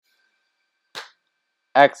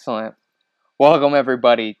Excellent. Welcome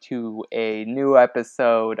everybody to a new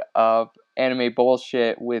episode of Anime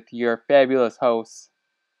Bullshit with your fabulous hosts,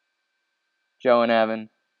 Joe and Evan.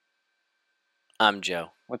 I'm Joe.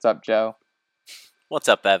 What's up, Joe? What's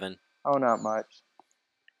up, Evan? Oh, not much.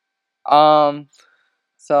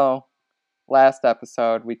 So last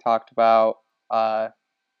episode we talked about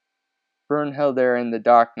Brunhilde in the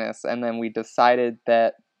Darkness, and then we decided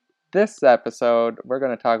that this episode we're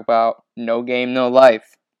going to talk about No Game, No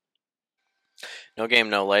Life. No Game,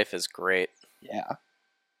 No Life is great. Yeah.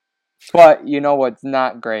 But you know what's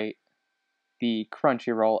not great? The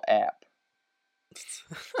Crunchyroll app.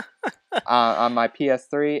 On my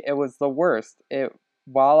PS3, it was the worst.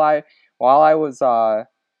 While I was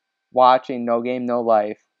watching No Game No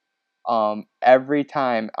Life, every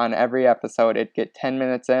time on every episode, it'd get 10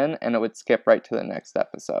 minutes in and it would skip right to the next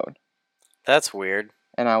episode. That's weird.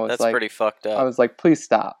 And I was That's pretty fucked up. I was like, please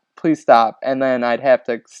stop, and then I'd have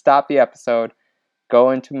to stop the episode,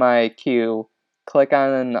 go into my queue, click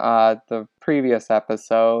on the previous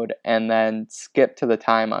episode, and then skip to the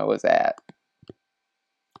time I was at.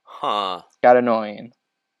 Huh. Got annoying.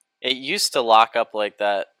 It used to lock up like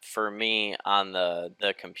that for me on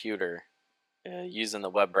the computer. Using the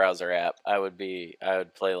web browser app, I would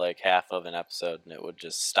play like half of an episode and it would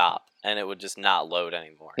just stop and it would just not load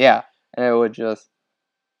anymore. Yeah, and it would just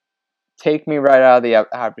take me right out of the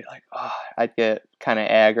episode. I'd be like, oh, I'd get kind of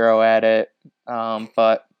aggro at it.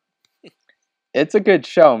 But it's a good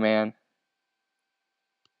show, man.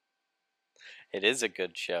 It is a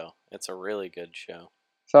good show. It's a really good show.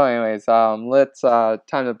 So anyways, let's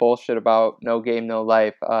time to bullshit about No Game, No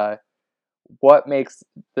Life. What makes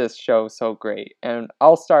this show so great? And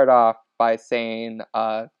I'll start off by saying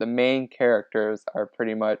the main characters are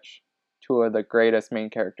pretty much two of the greatest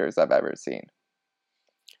main characters I've ever seen.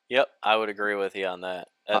 Yep, I would agree with you on that.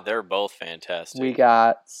 They're both fantastic. We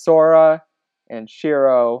got Sora and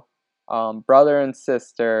Shiro, brother and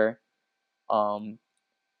sister,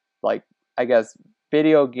 like, I guess,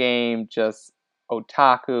 video game, just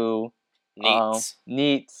otaku.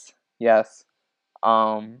 Neats, yes.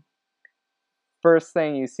 First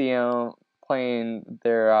thing you see them playing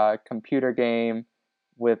their computer game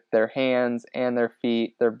with their hands and their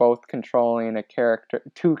feet. They're both controlling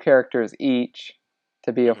two characters each,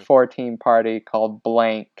 to be a 14 party called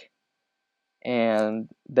Blank. And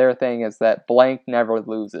their thing is that Blank never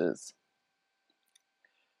loses.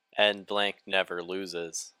 And Blank never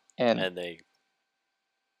loses. And they...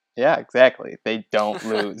 Yeah, exactly. They don't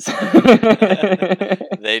lose.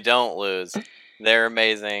 They don't lose. They're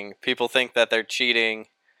amazing. People think that they're cheating,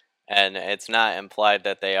 and it's not implied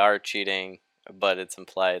that they are cheating, but it's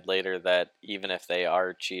implied later that even if they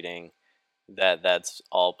are cheating, that's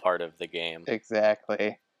all part of the game.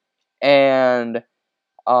 Exactly. And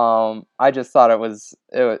I just thought it was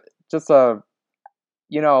just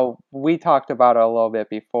we talked about it a little bit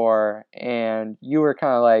before, and you were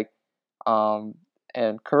kind of like,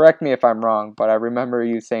 and correct me if I'm wrong, but I remember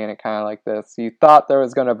you saying it kind of like this. You thought there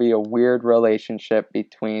was going to be a weird relationship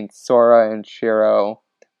between Sora and Shiro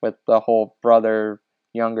with the whole brother,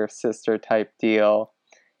 younger sister type deal.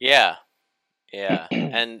 Yeah.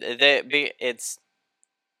 And it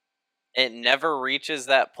never reaches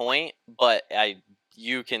that point, but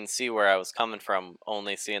you can see where I was coming from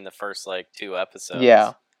only seeing the first like 2 episodes.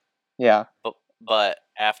 Yeah. But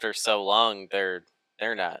after so long, they're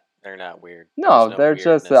not weird. No, they're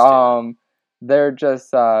just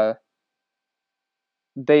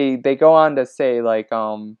they go on to say like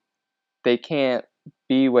they can't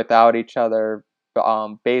be without each other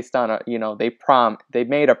based on they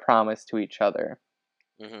made a promise to each other.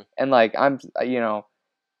 Mm-hmm. And like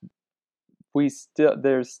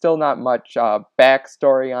there's still not much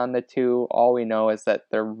backstory on the two. All we know is that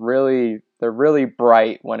they're really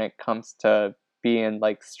bright when it comes to being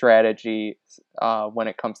like strategy, when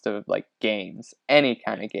it comes to like games, any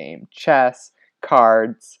kind of game, chess,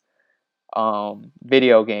 cards,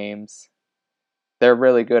 video games. They're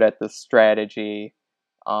really good at the strategy,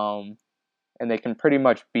 and they can pretty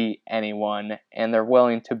much beat anyone, and they're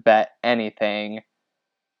willing to bet anything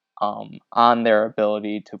on their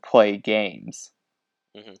ability to play games.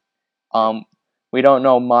 Mm-hmm. We don't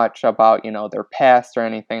know much about, their past or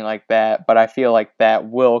anything like that, but I feel like that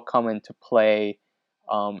will come into play,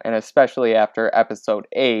 and especially after episode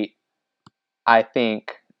 8, I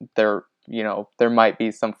think there might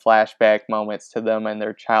be some flashback moments to them and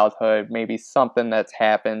their childhood, maybe something that's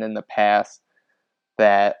happened in the past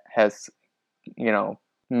that has,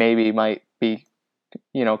 maybe might be,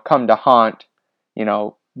 come to haunt,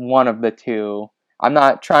 one of the two. I'm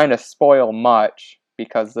not trying to spoil much,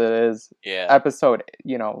 because it is episode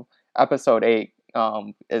 8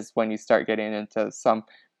 is when you start getting into some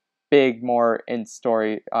big, more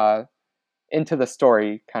into the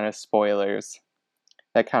story kind of spoilers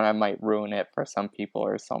that kind of might ruin it for some people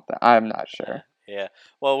or something. I'm not sure. Yeah.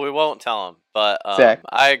 Well, we won't tell them, but Exactly.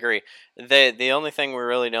 I agree. The only thing we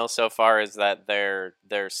really know so far is that they're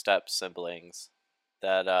step siblings.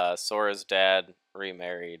 That Sora's dad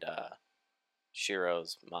remarried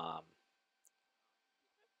Shiro's mom,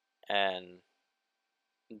 and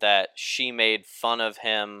that she made fun of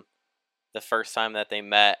him the first time that they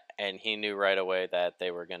met, and he knew right away that they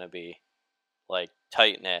were gonna be like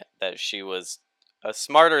tight knit. That she was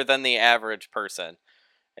smarter than the average person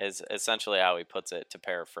is essentially how he puts it, to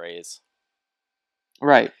paraphrase.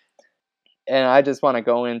 Right. And I just want to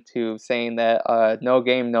go into saying that No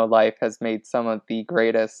Game No Life has made some of the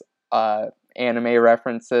greatest anime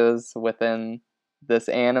references within this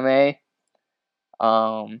anime.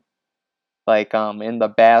 Um, in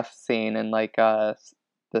the bath scene in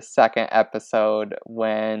the second episode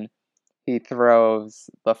when he throws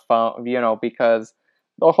the phone, because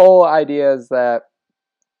the whole idea is that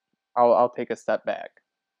I'll take a step back.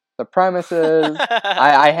 The premise is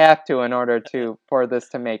I have to in order for this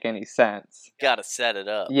to make any sense. Gotta set it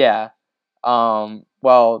up. Yeah.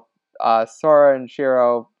 Well, Sora and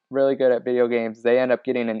Shiro, really good at video games. They end up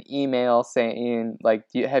getting an email saying, like,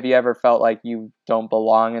 have you ever felt like you don't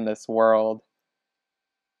belong in this world?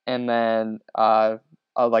 And then,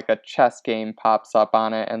 like a chess game pops up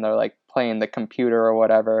on it, and they're like playing the computer or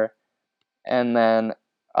whatever. And then,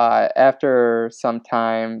 after some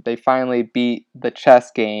time, they finally beat the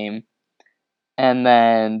chess game, and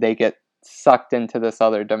then they get sucked into this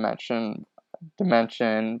other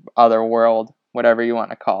other world, whatever you want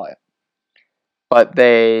to call it. But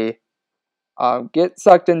they get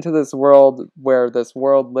sucked into this world where this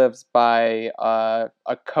world lives by a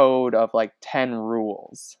code of like 10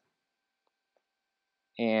 rules.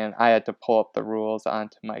 And I had to pull up the rules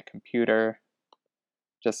onto my computer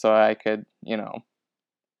just so I could,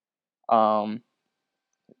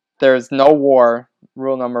 there's no war.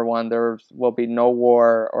 Rule number 1, there will be no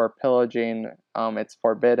war or pillaging. It's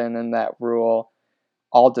forbidden in that rule.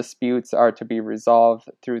 All disputes are to be resolved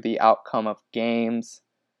through the outcome of games.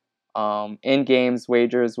 In games,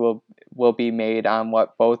 wagers will be made on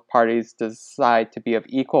what both parties decide to be of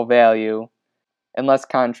equal value. Unless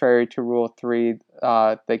contrary to Rule 3,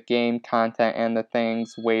 the game content and the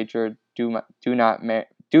things wagered do not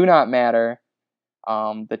matter.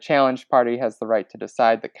 The challenged party has the right to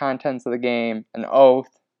decide the contents of the game, an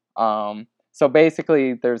oath. So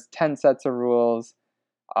basically, there's 10 sets of rules.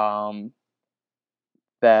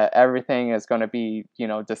 That everything is going to be,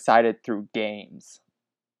 decided through games.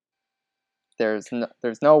 There's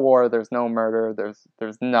no war, there's no murder,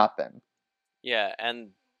 there's nothing. Yeah,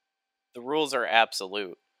 and the rules are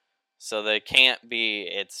absolute. So they can't be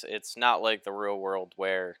it's not like the real world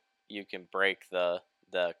where you can break the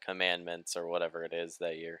commandments or whatever it is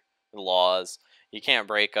that your laws. You can't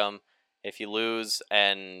break them. If you lose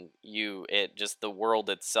and it just the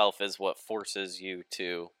world itself is what forces you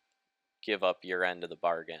to give up your end of the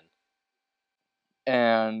bargain.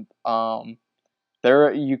 And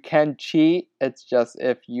there you can cheat. It's just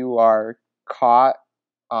if you are caught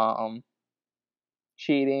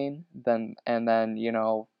cheating, then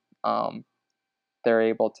they're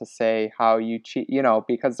able to say how you cheat,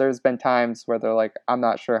 because there's been times where they're like, I'm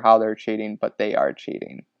not sure how they're cheating, but they are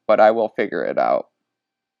cheating, but I will figure it out.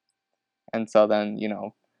 And so then,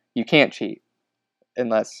 you can't cheat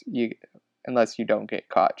unless you don't get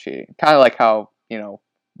caught cheating. Kind of like how,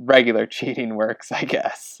 regular cheating works, I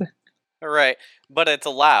guess. Right, but it's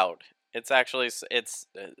allowed. It's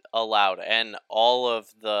allowed, and all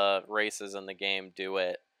of the races in the game do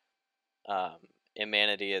it. Um,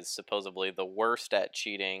 Humanity is supposedly the worst at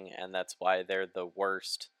cheating, and that's why they're the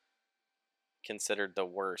worst, considered the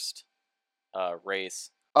worst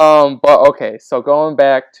race. But okay, so going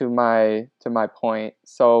back to my point,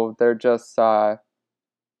 so they're just they're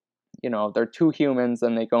two humans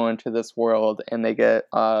and they go into this world and they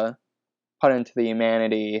get put into the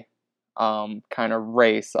humanity kind of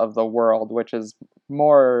race of the world, which is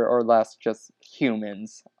more or less just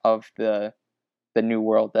humans of the new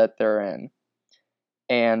world that they're in.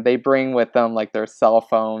 And they bring with them like their cell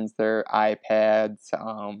phones, their iPads,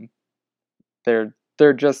 they're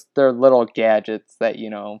just their little gadgets that,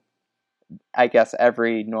 I guess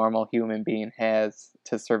every normal human being has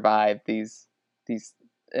to survive these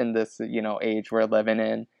in this, age we're living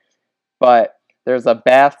in. But there's a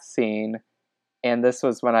bath scene, and this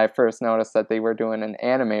was when I first noticed that they were doing an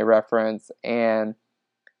anime reference, and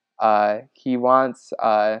he wants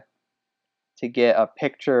to get a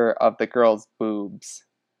picture of the girl's boobs.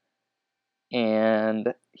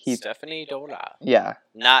 and Stephanie Dora. Yeah.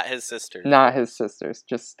 Not his sister's. Not his sister's,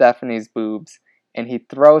 just Stephanie's boobs. And he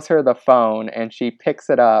throws her the phone, and she picks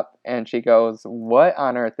it up, and she goes, "What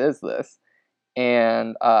on earth is this?"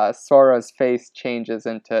 And Sora's face changes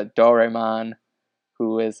into Doraemon,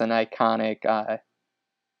 who is an iconic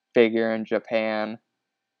figure in Japan.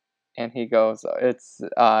 And he goes, "It's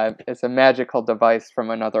a magical device from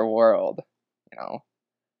another world," you know.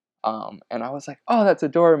 And I was like, "Oh, that's a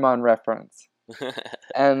Doraemon reference."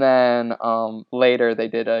 And then later they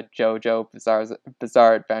did a JoJo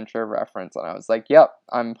Bizarre Adventure reference, and I was like, "Yep,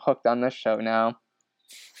 I'm hooked on this show now."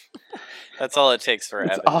 That's all it takes for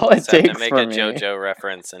That's Evan. all it takes to make for a me. JoJo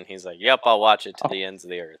reference, and he's like, "Yep, I'll watch it to the ends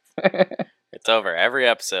of the earth." It's over every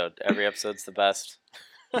episode. Every episode's the best.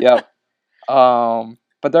 Yep.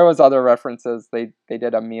 But there was other references. They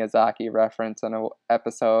did a Miyazaki reference in an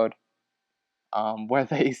episode. Where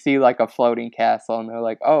they see like a floating castle, and they're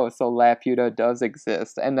like, "Oh, so Laputa does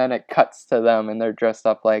exist." And then it cuts to them, and they're dressed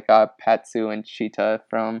up like Patsu and Cheetah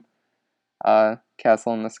from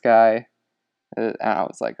Castle in the Sky. And I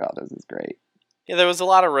was like, "Oh, this is great." Yeah, there's a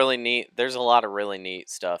lot of really neat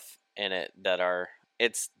stuff in it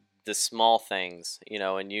it's the small things,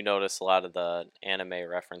 and you notice a lot of the anime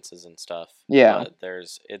references and stuff. Yeah. But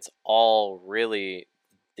it's all really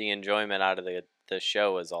the enjoyment out of the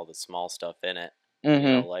show is all the small stuff in it.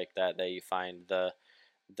 Mm-hmm. Like that you find the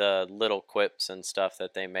little quips and stuff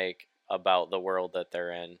that they make about the world that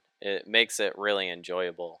they're in. It makes it really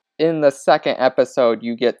enjoyable. In the second episode,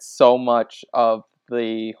 you get so much of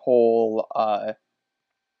the whole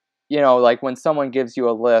like when someone gives you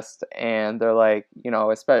a list and they're like,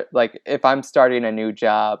 like if I'm starting a new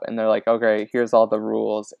job and they're like, "Okay, here's all the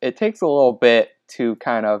rules." It takes a little bit to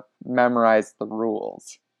kind of memorize the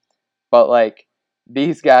rules. But like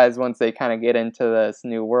these guys, once they kind of get into this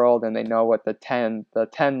new world and they know what the 10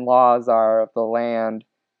 laws are of the land,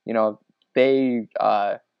 they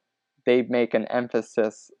make an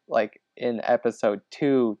emphasis like in episode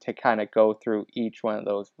 2 to kind of go through each one of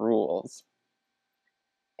those rules.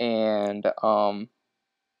 And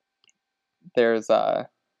there's one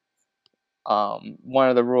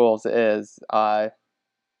of the rules is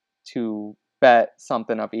to bet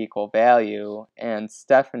something of equal value, and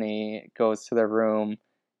Stephanie goes to the room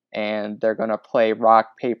and they're going to play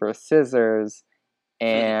rock paper scissors,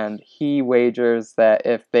 and he wagers that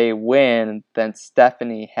if they win, then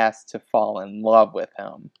Stephanie has to fall in love with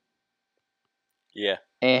him. Yeah.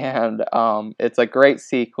 And it's a great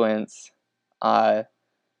sequence that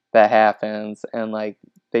happens, and like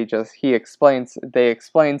they explain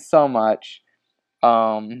so much,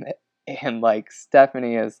 and like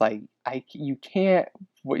Stephanie is like, you can't,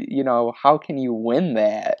 how can you win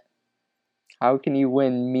that? How can you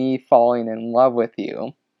win me falling in love with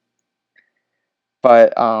you?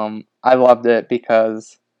 But I loved it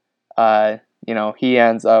because he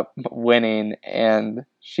ends up winning, and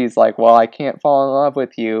she's like, "Well, I can't fall in love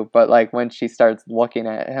with you." But like when she starts looking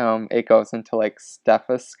at him, it goes into like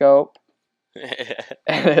stethoscope.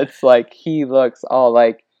 And it's like he looks all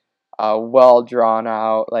like well drawn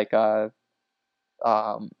out, like a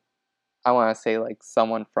I want to say like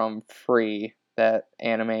someone from Free, that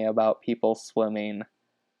anime about people swimming.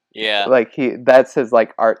 Yeah. Like that's his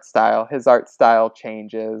like art style. His art style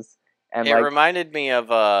changes, and it like reminded me of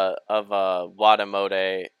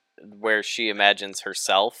Wadamode, where she imagines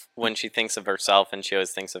herself when she thinks of herself, and she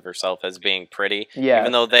always thinks of herself as being pretty. Yes.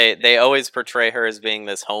 Even though they always portray her as being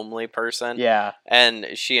this homely person. Yeah. And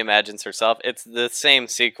she imagines herself. It's the same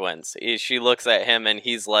sequence. She looks at him and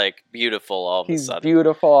he's like beautiful all of a sudden. He's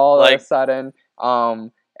beautiful all of a sudden.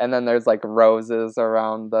 And then there's like roses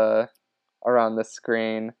around the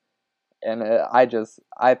screen. And I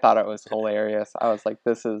thought it was hilarious. I was like,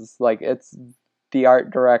 this is like, the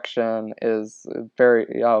art direction is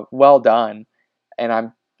very well done. And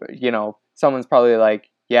I'm, someone's probably like,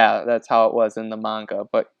 yeah, that's how it was in the manga.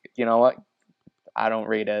 But you know what? I don't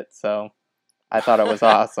read it, so I thought it was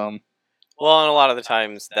awesome. Well, and a lot of the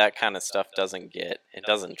times that kind of stuff doesn't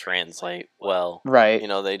translate well. Right.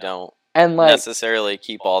 They don't and necessarily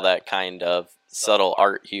keep all that kind of subtle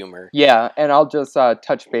art humor. Yeah, and I'll just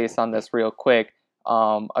touch base on this real quick.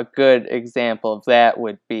 A good example of that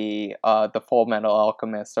would be the Full Metal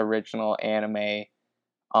Alchemist original anime.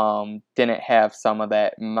 Didn't have some of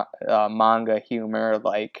that manga humor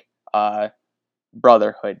like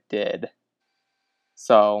Brotherhood did.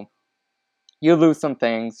 So you lose some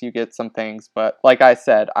things, you get some things, but like I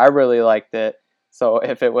said, I really liked it. So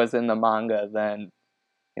if it was in the manga, then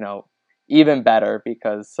even better,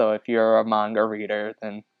 because if you're a manga reader,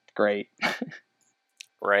 then great.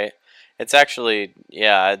 Right. It's actually,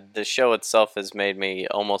 yeah, the show itself has made me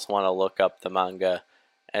almost want to look up the manga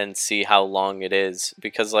and see how long it is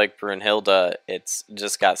because, like Brunhilde, it's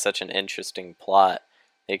just got such an interesting plot.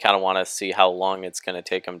 You kind of want to see how long it's going to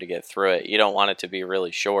take them to get through it. You don't want it to be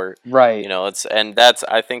really short, Right. It's and that's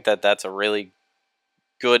I think that that's a really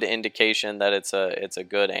good indication that it's a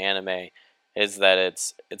good anime is that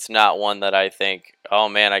it's not one that I think, oh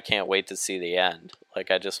man, I can't wait to see the end.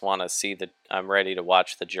 Like I just want to see I'm ready to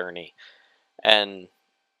watch the journey. And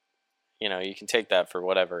you can take that for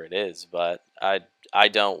whatever it is, but I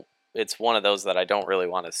don't. It's one of those that I don't really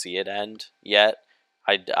want to see it end yet.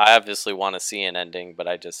 I obviously want to see an ending, but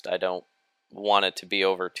I don't want it to be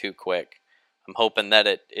over too quick. I'm hoping that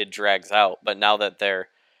it drags out. But now that they're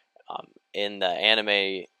in the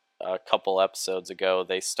anime, a couple episodes ago,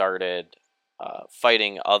 they started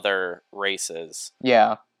fighting other races,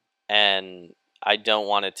 Yeah. and I don't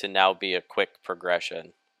want it to now be a quick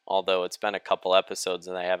progression. Although it's been a couple episodes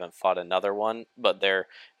and they haven't fought another one, but their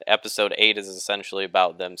episode 8 is essentially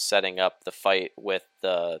about them setting up the fight with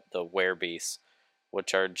the werebeasts,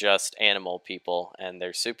 which are just animal people, and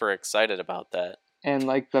they're super excited about that. And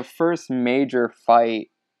like the first major fight,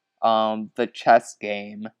 the chess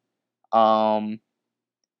game, um,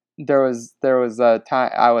 there was a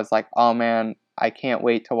time I was like, oh man, I can't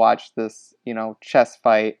wait to watch this, chess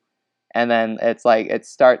fight. And then it's like it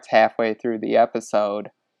starts halfway through the episode,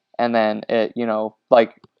 and then it,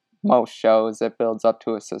 like most shows, it builds up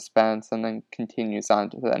to a suspense and then continues on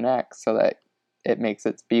to the next, so that it makes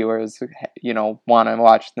its viewers, want to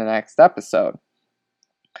watch the next episode.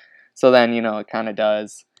 So then, it kind of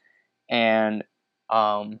does. And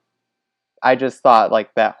I just thought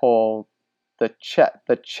like that whole the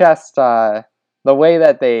chess the way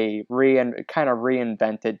that they kind of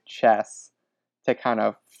reinvented chess to kind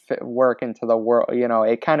of work into the world,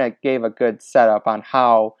 it kind of gave a good setup on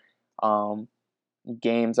how um,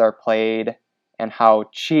 games are played and how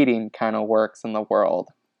cheating kind of works in the world.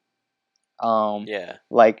 Yeah.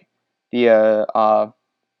 Like the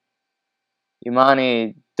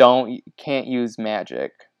Imani can't use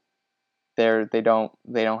magic. They don't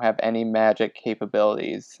have any magic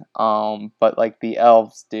capabilities. But like the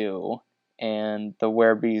elves do, and the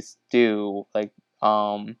werebeasts do. Like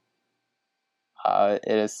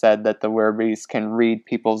it is said that the werebeasts can read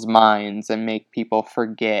people's minds and make people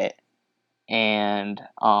forget. And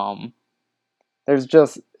there's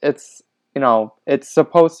just it's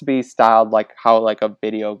supposed to be styled like how like a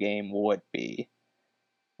video game would be.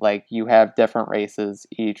 Like you have different races,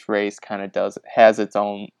 each race kind of has its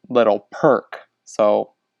own little perk.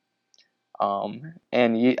 So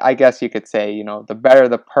and I guess you could say, the better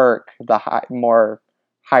the perk, the more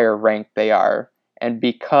higher rank they are. And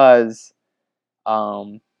because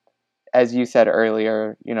um as you said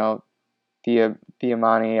earlier, the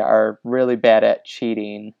Amani are really bad at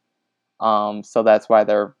cheating. So that's why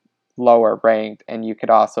they're lower ranked. And you could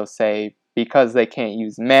also say because they can't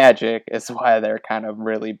use magic is why they're kind of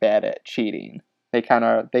really bad at cheating. They kind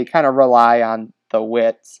of rely on the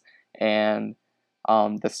wits and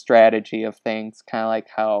the strategy of things, kind of like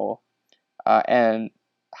how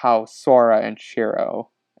Sora and Shiro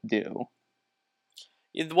do.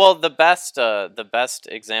 Well, the best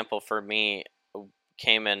example for me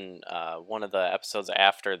came in one of the episodes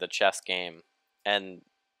after the chess game, and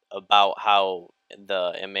about how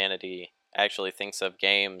the humanity actually thinks of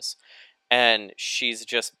games. And she's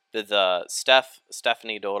just the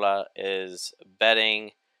Stephanie Dora is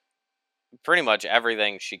betting pretty much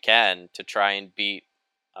everything she can to try and beat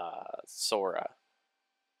Sora,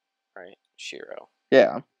 right? Shiro,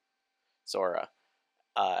 Yeah. Sora,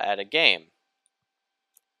 at a game.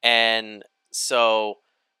 And so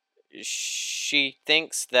she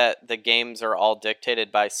thinks that the games are all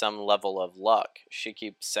dictated by some level of luck. She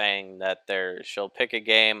keeps saying that she'll pick a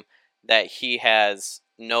game that he has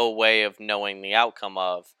no way of knowing the outcome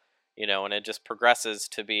of, and it just progresses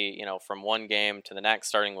to be, from one game to the next,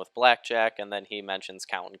 starting with blackjack, and then he mentions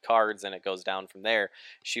counting cards, and it goes down from there.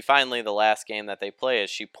 She finally, the last game that they play is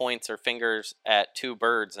she points her fingers at two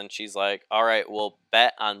birds, and she's like, all right, we'll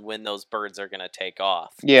bet on when those birds are going to take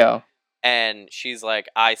off. Yeah. And she's like,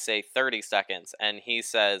 I say 30 seconds. And he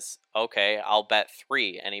says, okay, I'll bet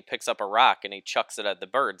 3. And he picks up a rock and he chucks it at the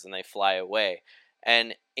birds and they fly away.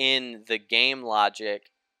 And in the game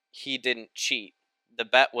logic, he didn't cheat. The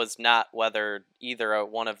bet was not whether either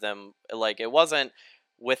one of them, like, it wasn't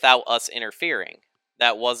without us interfering.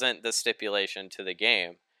 That wasn't the stipulation to the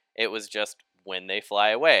game. It was just when they fly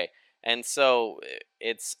away. And so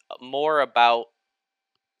it's more about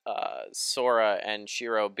Sora and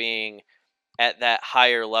Shiro being at that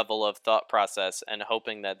higher level of thought process and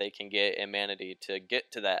hoping that they can get humanity to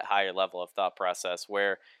get to that higher level of thought process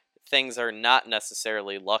where things are not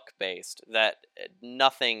necessarily luck based, that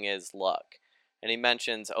nothing is luck. And he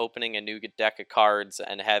mentions opening a new deck of cards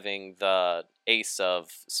and having the ace of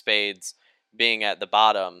spades being at the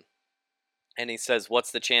bottom. And he says,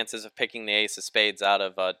 "What's the chances of picking the ace of spades out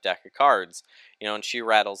of a deck of cards?" And she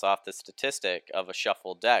rattles off the statistic of a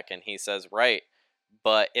shuffled deck. And he says, "Right.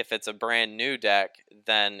 But if it's a brand new deck,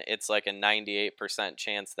 then it's like a 98%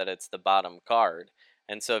 chance that it's the bottom card.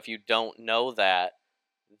 And so if you don't know that,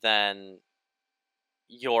 then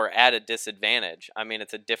you're at a disadvantage. I mean,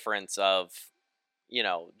 it's a difference of,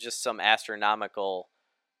 just some astronomical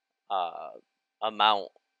uh, amount.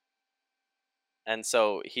 And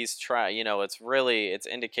so he's trying, it's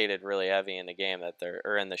indicated really heavy in the game that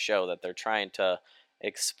or in the show, that they're trying to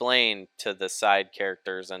explain to the side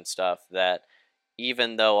characters and stuff that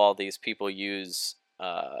even though all these people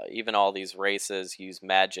even all these races use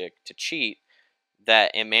magic to cheat,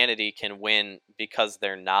 that humanity can win because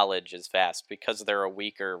their knowledge is vast, because they're a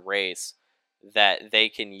weaker race, that they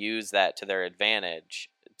can use that to their advantage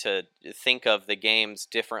to think of the games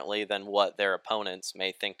differently than what their opponents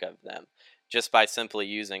may think of them, just by simply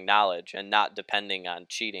using knowledge and not depending on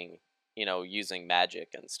cheating, using magic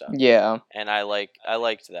and stuff. Yeah. And I liked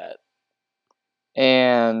that.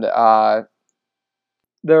 And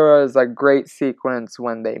there was a great sequence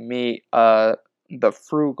when they meet the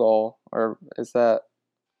Frugal, or is that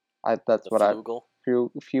that's The what Flugel.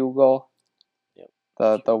 Fugal, Yep.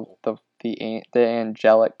 the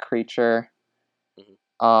angelic creature.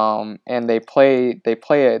 Mm-hmm. And they play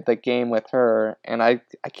the game with her, and I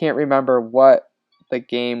can't remember what the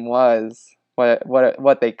game was,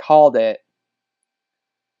 what they called it,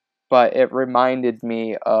 but it reminded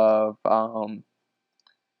me of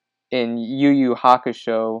in Yu Yu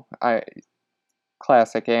Hakusho,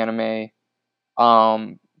 classic anime.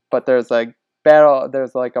 But there's like a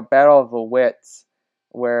battle of the wits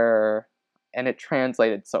where, and it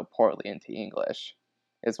translated so poorly into English,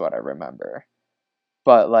 is what I remember.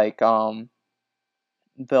 But like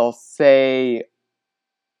they'll say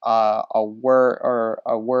a word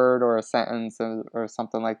or a sentence or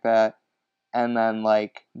something like that, and then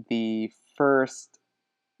like the first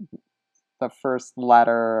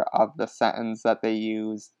letter of the sentence that they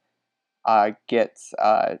use gets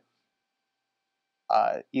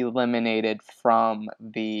eliminated from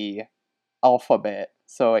the alphabet,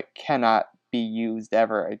 so it cannot be used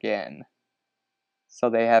ever again. So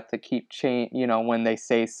they have to keep when they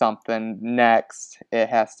say something next, it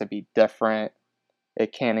has to be different.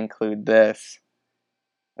 It can't include this.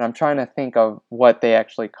 And I'm trying to think of what they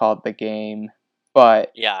actually called the game,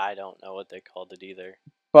 but Yeah, I don't know what they called it either.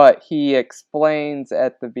 but he explains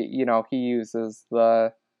at he uses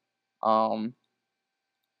um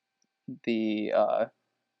the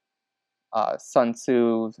Sun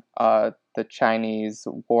Tzu, the Chinese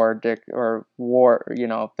war,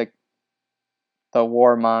 the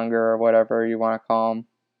warmonger or whatever you want to call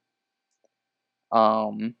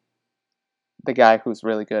him. The guy who's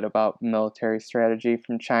really good about military strategy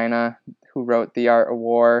from China, who wrote The Art of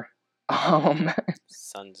War.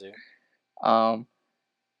 Sun Tzu. um,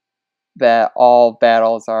 that all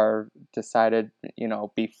battles are decided,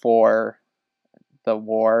 before the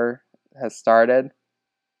war has started.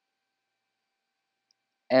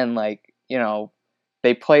 And like,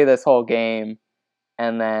 they play this whole game,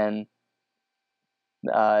 and then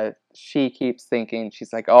she keeps thinking,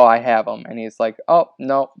 she's like, "Oh, I have him," and he's like, "Oh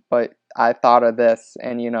no, but I thought of this,"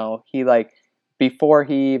 and he like, before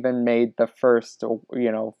he even made the first,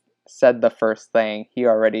 said the first thing, he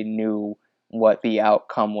already knew what the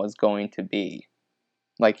outcome was going to be.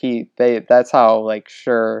 Like that's how like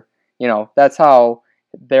sure, that's how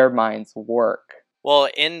their minds work. Well,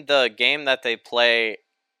 in the game that they play,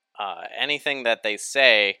 anything that they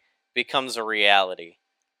say becomes a reality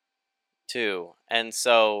too. And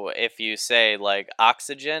so if you say like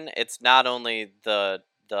oxygen, it's not only the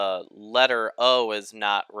letter O is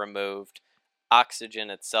not removed, oxygen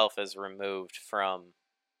itself is removed from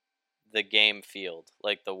the game field,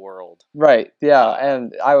 like the world. Right. Yeah, Uh,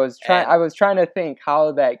 and I and was trying to think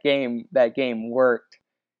how that game worked,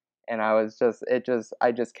 and I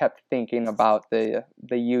just kept thinking about the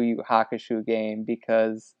Yu Yu Hakusho game,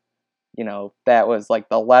 because that was like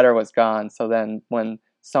the letter was gone, so then when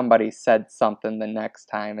somebody said something the next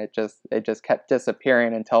time, it just kept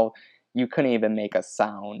disappearing until you couldn't even make a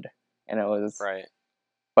sound, and it was. right.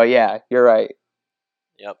 But yeah, you're right.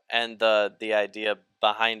 Yep. And the idea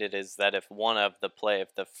behind it is that if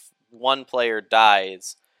one player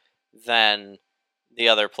dies, then the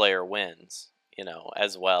other player wins.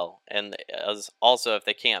 as well. And also if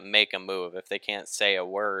they can't make a move, if they can't say a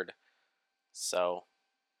word. So,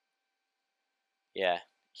 yeah,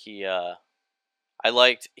 he I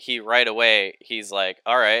liked he right away he's like,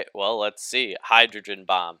 "All right, well, let's see. Hydrogen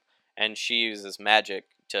bomb." And she uses magic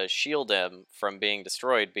to shield him from being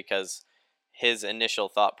destroyed because his initial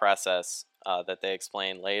thought process that they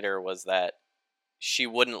explain later was that she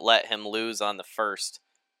wouldn't let him lose on the first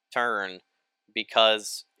turn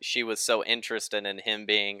because she was so interested in him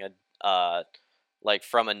being like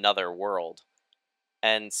from another world.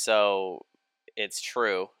 And so it's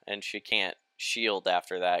true, and she can't shield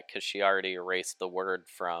after that because she already erased the word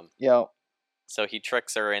from. Yep. So he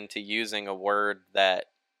tricks her into using a word that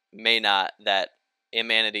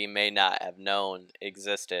humanity may not have known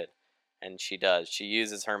existed, and she does. She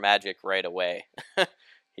uses her magic right away.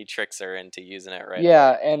 He tricks her into using it right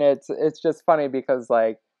Yeah, away. and it's just funny because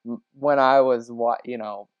like when I was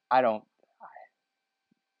I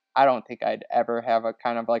don't think I'd ever have a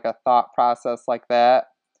kind of like a thought process like that,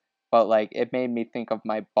 but like it made me think of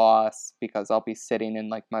my boss because I'll be sitting in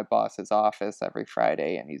like my boss's office every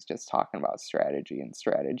Friday and he's just talking about strategy and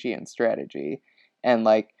strategy and strategy. And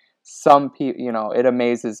like some people, it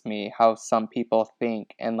amazes me how some people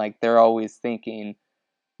think and like they're always thinking,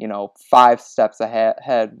 5 steps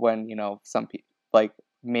ahead when, some people like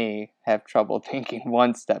me have trouble thinking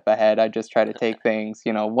one step ahead. I just try to take things,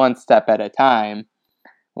 one step at a time.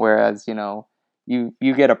 Whereas, you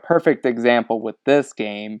get a perfect example with this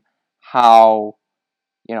game, how,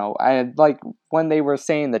 I like when they were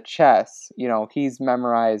saying the chess, he's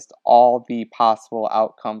memorized all the possible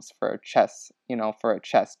outcomes for for a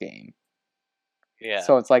chess game. Yeah.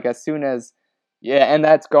 So it's like as soon as, yeah, and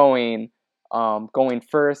that's going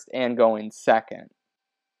first and going second.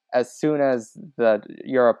 As soon as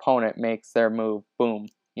your opponent makes their move, boom,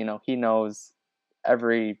 he knows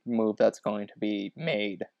every move that's going to be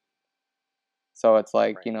made. So it's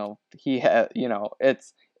like, Right. he had,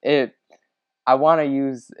 it's it. I want to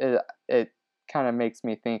use it. It kind of makes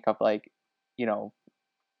me think of like, you know,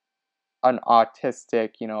 an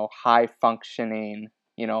autistic, high functioning,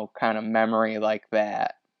 kind of memory like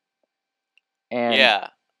that. And Yeah.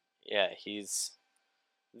 Yeah,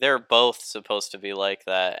 they're both supposed to be like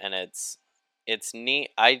that, and it's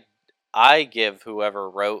neat. I give whoever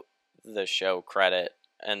wrote the show credit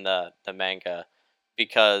and the manga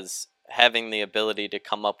because having the ability to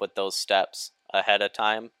come up with those steps ahead of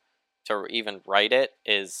time to even write it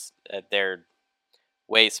is they're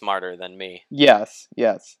way smarter than me. yes,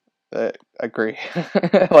 yes, agree.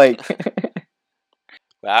 Like,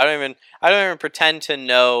 But I don't even pretend to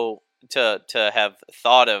know to have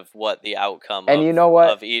thought of what the outcome and you know what?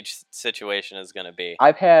 of each situation is going to be.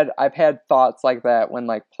 I've had thoughts like that when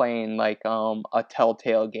like playing like a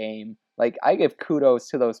Telltale game. Like I give kudos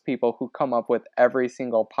to those people who come up with every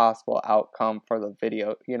single possible outcome for the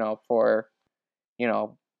video, for you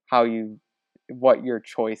know how you what your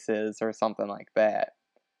choice is or something like that.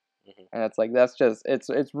 Hmm. And it's like that's just it's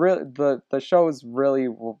really the show is really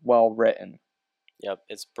well written. Yep,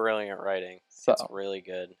 it's brilliant writing. It's So, really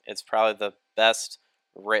good. It's probably the best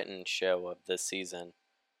written show of this season.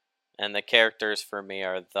 And the characters for me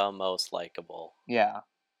are the most likable. yeah.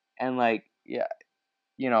 And like yeah,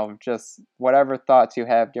 just whatever thoughts you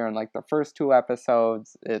have during like the first 2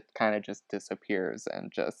 episodes, it kind of just disappears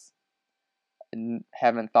and just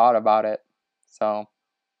haven't thought about it. So,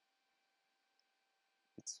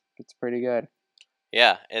 it's pretty good.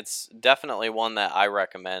 Yeah, it's definitely one that I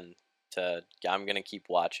recommend to I'm going to keep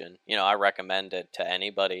watching. I recommend it to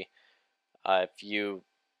anybody. If you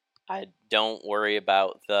I don't worry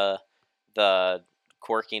about the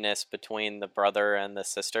quirkiness between the brother and the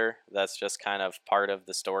sister. That's just kind of part of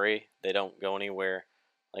the story. They don't go anywhere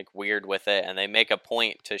like weird with it, and they make a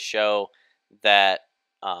point to show that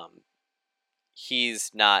um,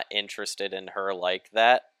 he's not interested in her like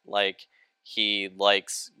that. Like he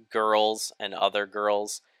likes girls and other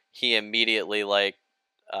girls. He immediately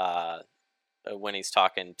uh, when he's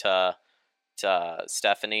talking to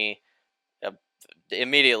Stephanie uh,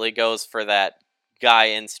 immediately goes for that guy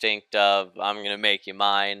instinct of I'm gonna make you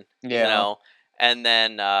mine, Yeah. and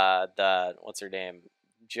then the what's her name,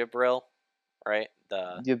 Jibril, right?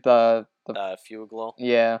 The The the Fuglo.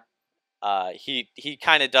 yeah. He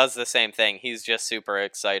kind of does the same thing. He's just super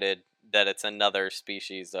excited that it's another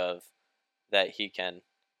species of that he can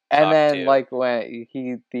And talk then to, like when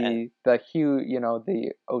and the hue,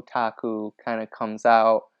 the otaku kind of comes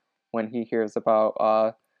out when he hears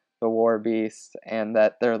about the war beast and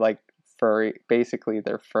that they're like basically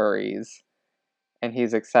they're furries, and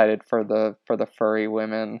he's excited for the furry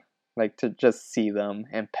women, like to just see them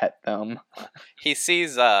and pet them. he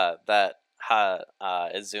sees that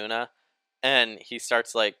Izuna, and he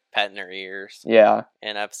starts like petting her ears Yeah.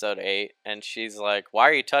 in episode 8, and she's like, "Why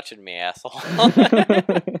are you touching me, asshole?"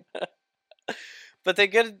 But they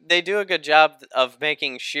do a good job of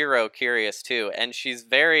making Shiro curious too, and she's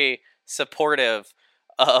very supportive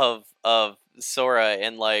of Sora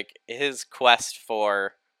in like his quest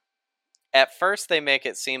for. At first, they make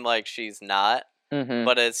it seem like she's not, Mhm.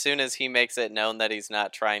 but as soon as he makes it known that he's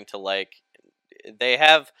not trying to like, they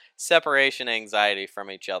have separation anxiety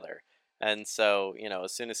from each other, and so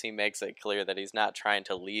as soon as he makes it clear that he's not trying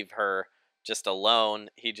to leave her just alone,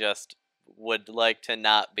 he just would like to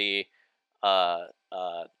not be uh,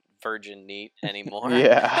 uh, virgin neat anymore.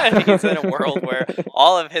 He's in a world Yeah. where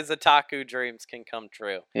all of his otaku dreams can come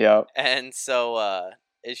true. Yep. And so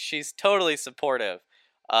she's totally supportive.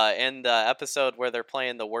 In the episode where they're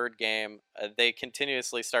playing the word game, they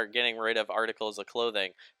continuously start getting rid of articles of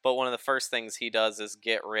clothing. But one of the first things he does is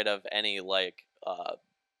get rid of any like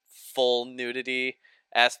full nudity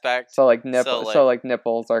aspect. So like So like,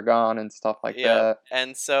 nipples are gone and stuff like yeah, that.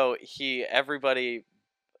 and so everybody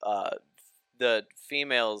uh, the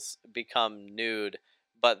females become nude,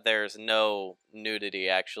 but there's no nudity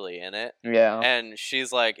actually in it. Yeah. And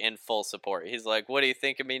she's like in full support. He's like, "What do you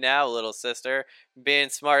think of me now, little sister? Being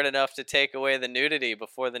smart enough to take away the nudity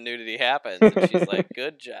before the nudity happens." And she's like,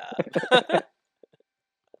 "Good job."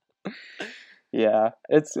 Yeah.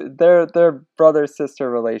 It's their brother sister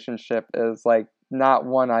relationship is like not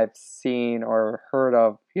one I've seen or heard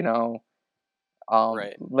of,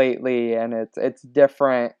 Right. lately, and it's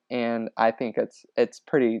different, and I think it's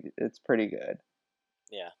pretty good.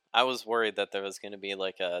 Yeah. I was worried that there was going to be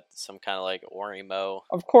like some kind of like Orimo,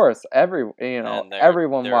 Of course, and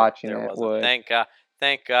everyone watching there it wasn't. would.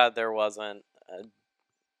 Thank God there wasn't.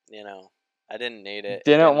 You know, I didn't need it.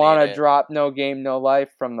 Didn't Didn't need want to it. drop No Game No Life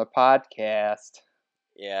from the podcast.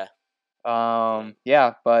 Yeah.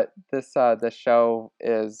 Yeah, but this show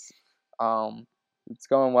is it's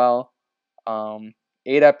going well.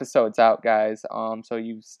 8 episodes out, guys. So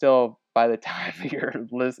you still, by the time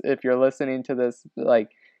if you're listening to this like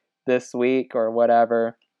this week or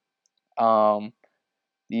whatever, um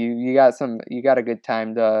you got a good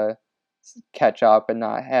time to catch up and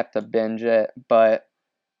not have to binge it. But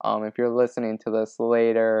if you're listening to this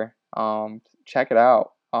later, check it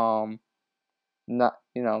out. Not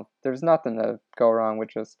there's nothing to go wrong with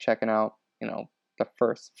just checking out the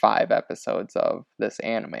first 5 episodes of this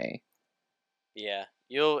anime. Yeah.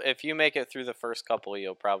 If you make it through the first couple,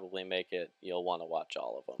 you'll want to watch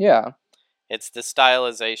all of them. Yeah. It's the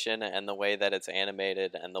stylization and the way that it's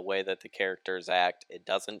animated and the way that the characters act. It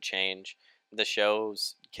doesn't change. The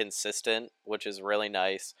show's consistent, which is really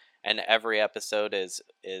nice, and every episode is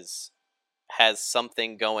has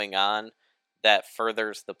something going on that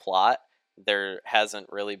furthers the plot. There hasn't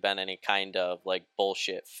really been any kind of like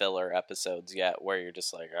bullshit filler episodes yet where you're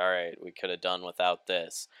just like, all right, we could have done without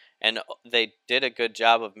this. And they did a good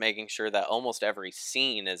job of making sure that almost every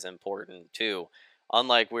scene is important too.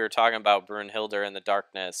 Unlike we were talking about Brunhilde in the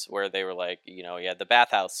Darkness, where they were like, you had the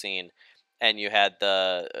bathhouse scene, and you had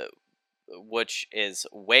the which is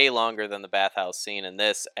way longer than the bathhouse scene in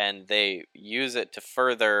this, and they use it to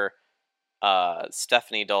further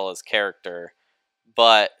Stephanie Dolla's character,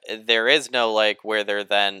 but there is no like where they're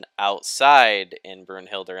then outside in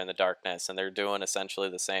Brunhilde in the Darkness and they're doing essentially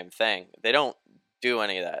the same thing. They don't do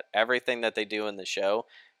any of that. Everything that they do in the show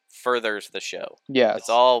furthers the show. Yes.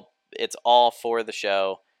 It's all for the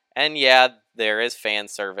show, and yeah, there is fan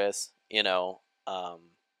service,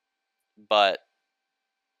 but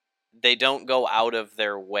they don't go out of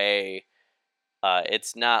their way.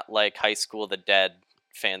 It's not like High School of the Dead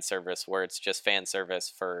fan service where it's just fan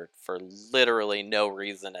service for literally no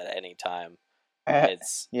reason at any time.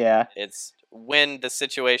 Yeah. It's when the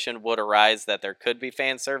situation would arise that there could be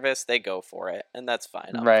fan service, they go for it, and that's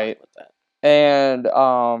fine. I'm fine with that. And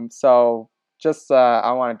so just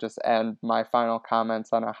I want to just end my final comments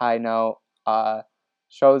on a high note.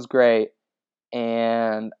 Show's great,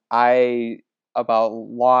 and I about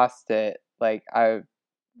lost it. Like I was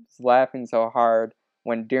laughing so hard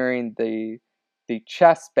when during the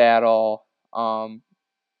chess battle, the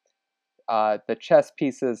chess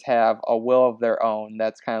pieces have a will of their own.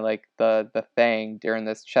 That's kind of like the thing during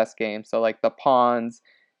this chess game. So like the pawns,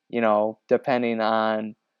 depending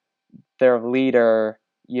on their leader,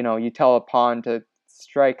 you tell a pawn to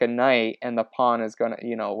strike a knight, and the pawn is gonna,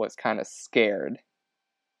 was kind of scared,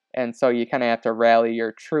 and so you kind of have to rally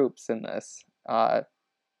your troops in this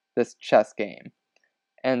chess game,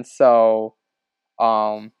 and so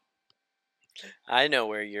I know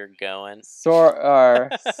where you're going. Sora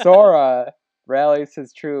rallies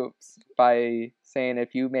his troops by saying,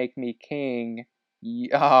 "If you make me king,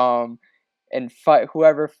 and fight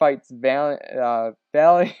whoever fights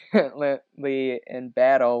valiantly in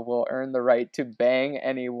battle will earn the right to bang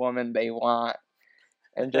any woman they want."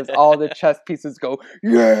 And just all the chess pieces go,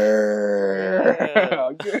 yeah,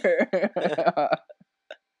 yeah.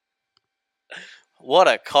 What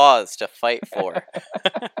a cause to fight for.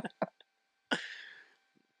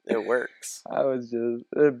 It works.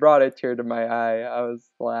 It brought a tear to my eye. I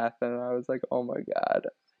was laughing. I was like, oh my God.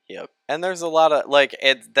 Yep. And there's a lot of,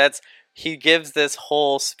 he gives this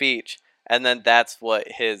whole speech, and then that's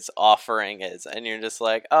what his offering is. And you're just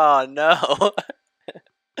like, oh no.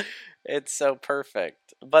 It's so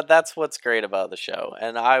perfect. But that's what's great about the show.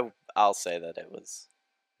 And I'll say that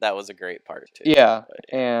that was a great part too. Yeah, But,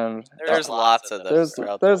 and there's lots of those.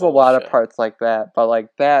 There's a lot of parts like that, but like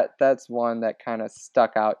that's one that kind of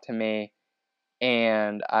stuck out to me,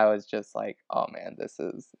 and I was just like, oh man,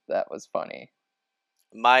 that was funny.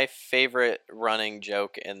 My favorite running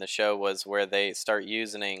joke in the show was where they start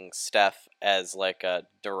using Steph as like a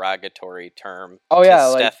derogatory term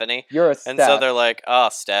to Stephanie. Like, you're a Steph. And so they're like, oh,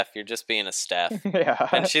 Steph, you're just being a Steph. Yeah.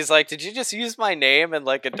 And she's like, did you just use my name in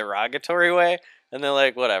like a derogatory way? And they're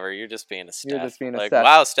like, whatever, you're just being a Steph. You're just being a like, Steph.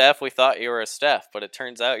 Wow, Steph, we thought you were a Steph, but it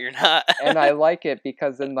turns out you're not. And I like it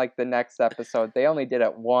because in like the next episode, they only did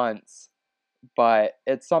it once. But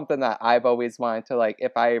it's something that I've always wanted to, like,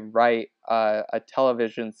 if I write a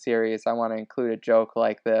television series, I want to include a joke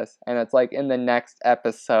like this. And it's like in the next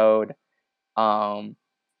episode,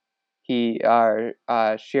 Shiro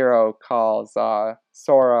calls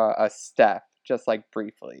Sora a Steph, just like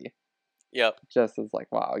briefly. Yep. Just as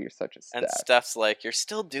like, wow, you're such a Steph. And Steph's like, you're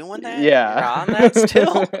still doing that? Yeah. You're on that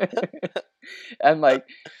still? And like,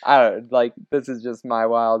 this is just my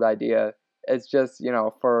wild idea. It's just,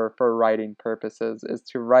 for writing purposes, is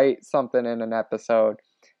to write something in an episode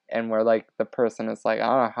and where like the person is like,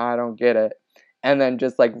 I don't get it. And then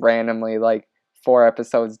just like randomly, like 4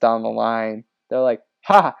 episodes down the line, they're like,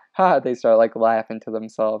 ha, ha, they start like laughing to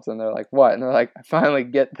themselves and they're like, what? And they're like, I finally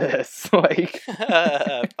get this. Like,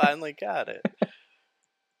 I finally got it.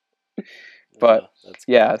 But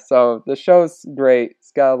yeah, so the show's great.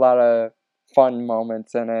 It's got a lot of fun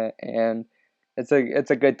moments in it and it's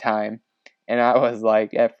a good time. And I was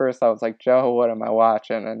like, at first I was like, Joe, what am I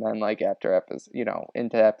watching? And then like after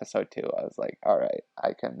into episode 2, I was like, all right,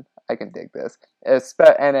 I can dig this.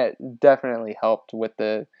 And it definitely helped with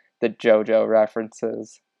the JoJo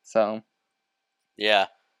references. So yeah,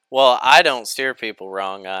 well, I don't steer people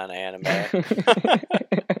wrong on anime.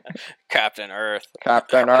 Captain Earth.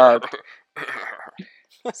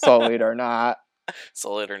 Solid or not.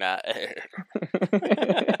 Solid or not.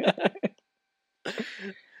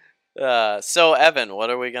 So Evan, what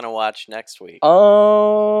are we gonna watch next week?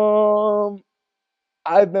 I've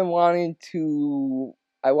been wanting to.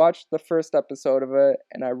 I watched the first episode of it,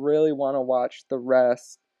 and I really want to watch the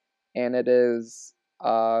rest. And it is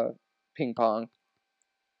ping pong.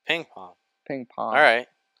 Ping pong. Ping pong. All right.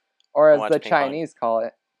 Or as the Chinese call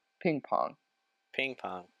it, ping pong. Ping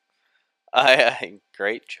pong.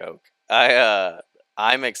 Great joke.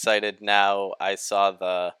 I'm excited now. I saw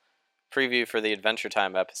the preview for the Adventure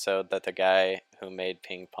Time episode that the guy who made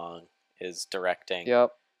Ping Pong is directing.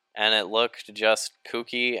 Yep. And it looked just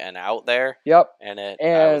kooky and out there. Yep. And I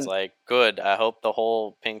was like, good. I hope the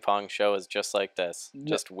whole Ping Pong show is just like this.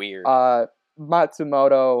 Just weird.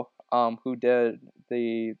 Matsumoto, who did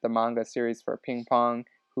the manga series for Ping Pong,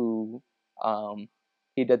 who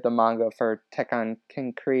he did the manga for Tekken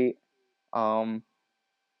Concrete,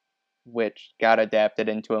 which got adapted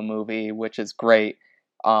into a movie, which is great.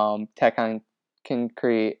 Tekken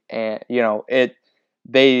Concrete, and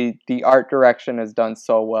the art direction is done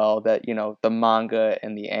so well that the manga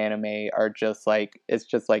and the anime are just like, it's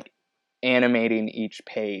just like animating each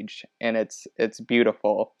page, and it's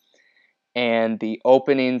beautiful. And the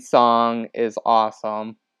opening song is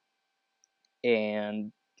awesome,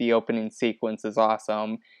 and the opening sequence is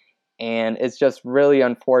awesome, and it's just really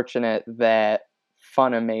unfortunate that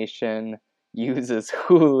Funimation uses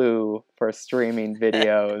Hulu for streaming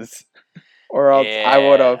videos, or else I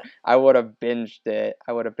would have binged it.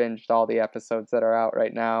 I would have binged all the episodes that are out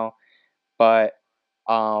right now, but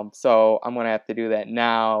so I'm gonna have to do that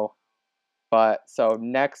now. But so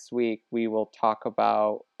next week we will talk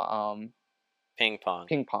about Ping pong.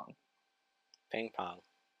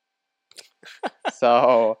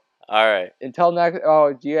 So all right. Until next.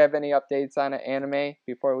 Oh, do you have any updates on anime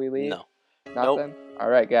before we leave? No. Nothing. Nope. All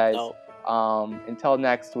right, guys. Nope. Until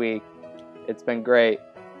next week. It's been great.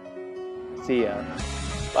 See ya.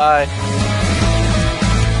 Bye.